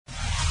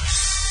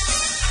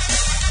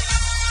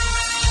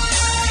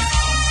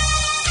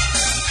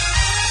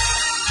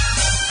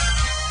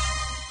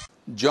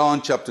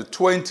John chapter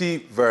 20,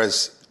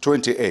 verse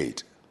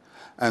 28.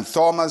 And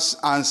Thomas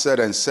answered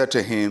and said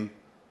to him,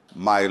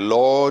 "My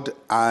Lord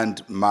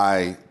and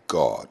my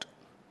God."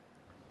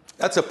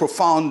 That's a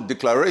profound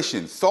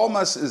declaration.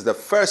 Thomas is the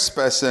first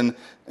person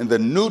in the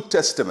New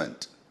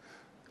Testament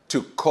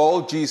to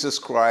call Jesus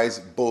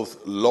Christ both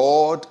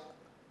Lord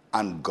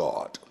and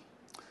God.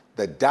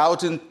 The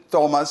doubting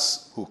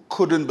Thomas, who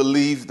couldn't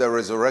believe the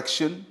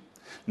resurrection,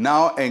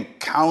 now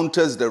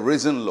encounters the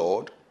risen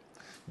Lord.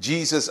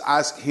 Jesus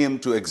asked him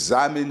to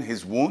examine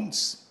his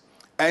wounds,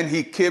 and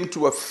he came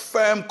to a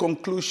firm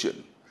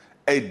conclusion,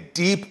 a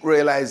deep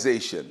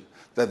realization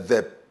that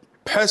the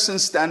person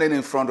standing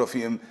in front of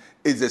him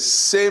is the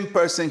same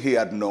person he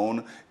had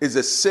known, is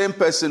the same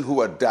person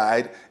who had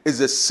died, is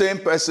the same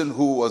person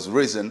who was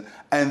risen,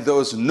 and there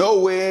was no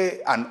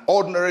way an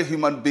ordinary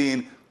human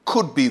being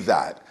could be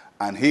that.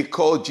 And he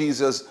called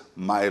Jesus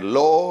my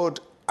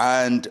Lord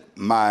and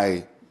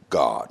my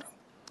God.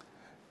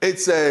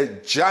 It's a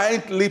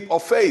giant leap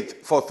of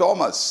faith for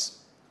Thomas,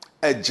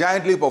 a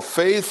giant leap of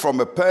faith from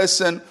a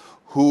person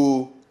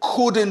who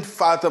couldn't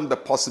fathom the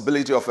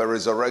possibility of a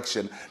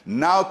resurrection,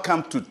 now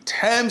come to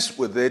terms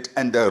with it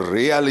and the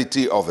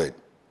reality of it.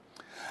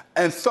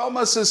 And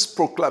Thomas's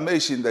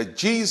proclamation that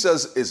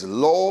Jesus is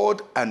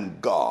Lord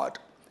and God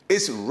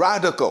is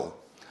radical,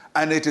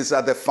 and it is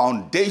at the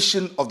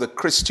foundation of the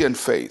Christian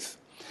faith.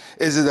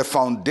 It is the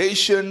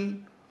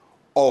foundation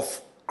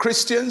of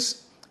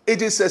Christians.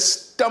 It is a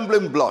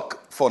stumbling block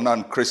for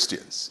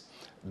non-Christians.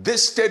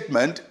 This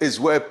statement is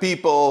where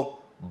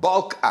people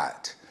balk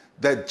at,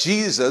 that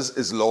Jesus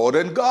is Lord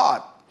and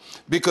God.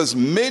 Because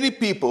many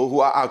people who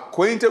are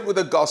acquainted with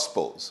the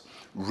Gospels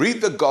read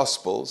the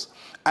Gospels,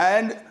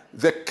 and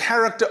the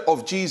character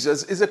of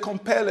Jesus is a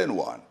compelling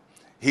one.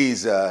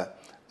 He's a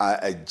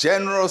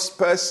generous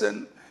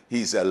person.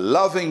 He's a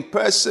loving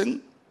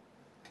person.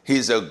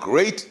 He's a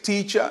great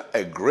teacher,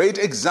 a great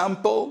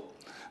example.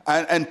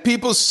 And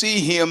people see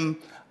him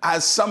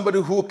as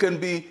somebody who can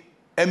be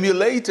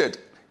emulated.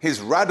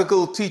 His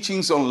radical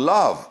teachings on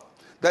love,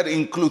 that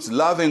includes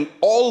loving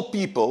all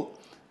people,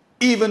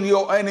 even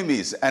your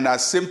enemies. And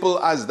as simple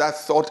as that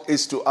thought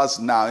is to us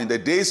now, in the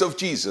days of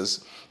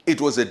Jesus, it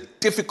was a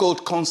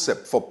difficult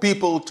concept for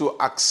people to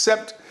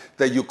accept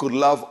that you could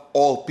love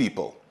all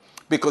people,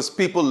 because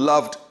people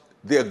loved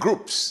their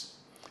groups.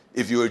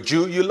 If you're a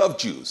Jew, you love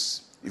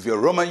Jews. If you're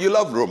Roman, you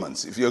love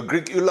Romans. If you're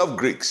Greek, you love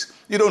Greeks.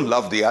 You don't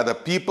love the other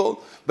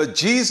people. But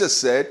Jesus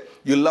said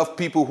you love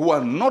people who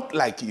are not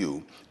like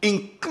you,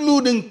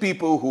 including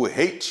people who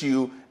hate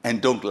you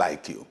and don't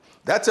like you.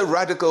 That's a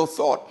radical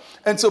thought.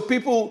 And so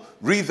people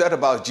read that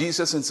about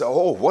Jesus and say,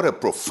 oh, what a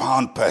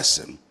profound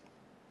person.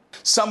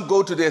 Some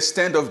go to the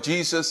extent of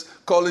Jesus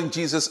calling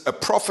Jesus a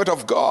prophet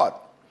of God.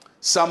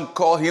 Some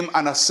call him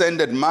an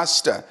ascended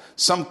master.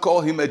 Some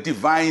call him a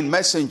divine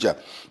messenger.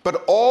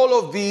 But all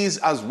of these,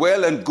 as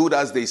well and good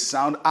as they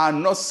sound, are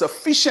not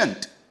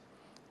sufficient.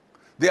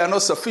 They are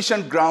not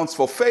sufficient grounds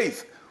for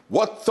faith.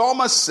 What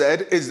Thomas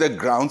said is the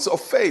grounds of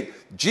faith.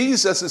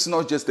 Jesus is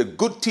not just a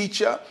good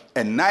teacher,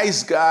 a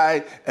nice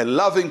guy, a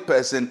loving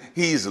person.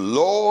 He is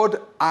Lord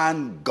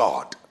and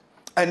God.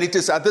 And it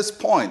is at this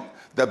point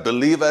that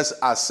believers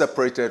are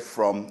separated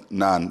from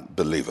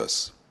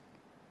non-believers.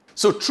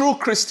 So true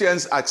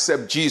Christians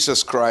accept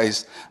Jesus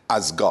Christ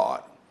as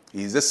God.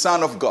 He's the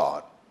Son of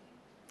God,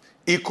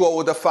 equal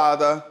with the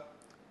Father,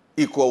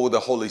 equal with the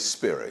Holy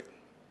Spirit,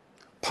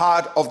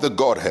 part of the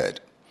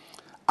Godhead.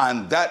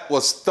 And that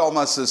was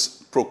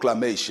Thomas's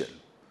proclamation,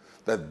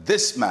 that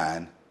this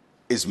man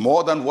is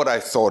more than what I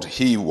thought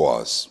he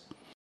was.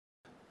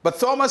 But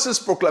Thomas's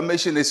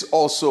proclamation is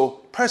also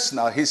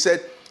personal. He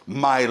said,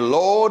 my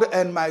Lord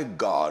and my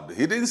God.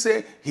 He didn't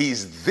say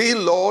he's the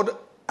Lord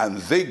and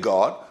the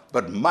God,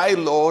 but my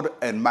Lord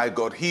and my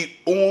God. He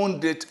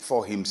owned it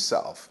for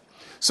himself.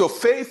 So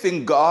faith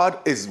in God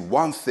is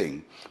one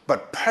thing,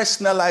 but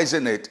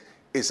personalizing it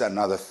is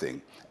another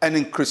thing. And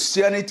in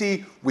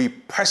Christianity, we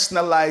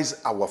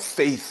personalize our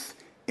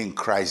faith in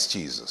Christ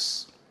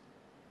Jesus.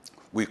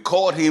 We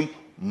call him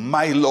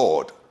my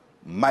Lord,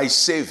 my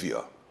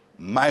Savior,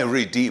 my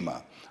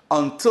Redeemer.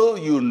 Until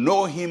you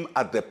know him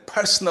at the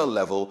personal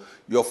level,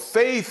 your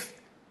faith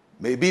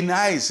may be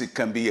nice. It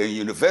can be a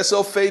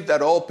universal faith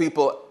that all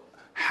people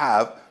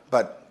have,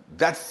 but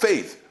that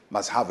faith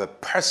must have a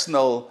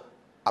personal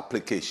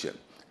application.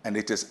 And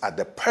it is at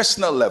the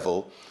personal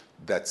level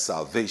that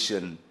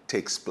salvation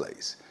takes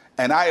place.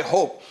 And I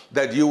hope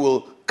that you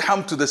will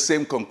come to the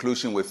same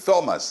conclusion with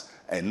Thomas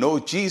and know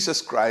Jesus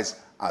Christ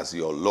as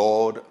your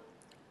Lord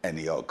and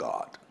your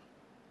God.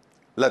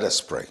 Let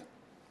us pray.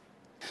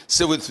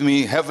 Say with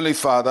me, Heavenly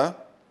Father,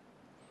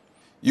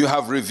 you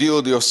have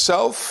revealed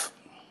yourself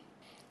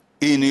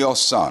in your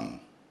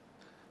Son.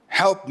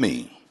 Help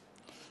me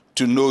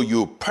to know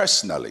you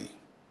personally.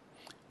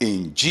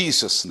 In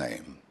Jesus'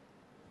 name,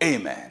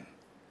 amen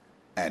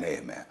and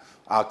amen.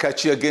 I'll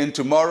catch you again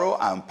tomorrow.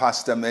 I'm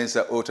Pastor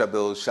Mensa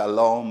Otabil.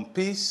 Shalom,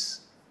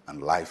 peace,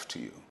 and life to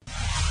you.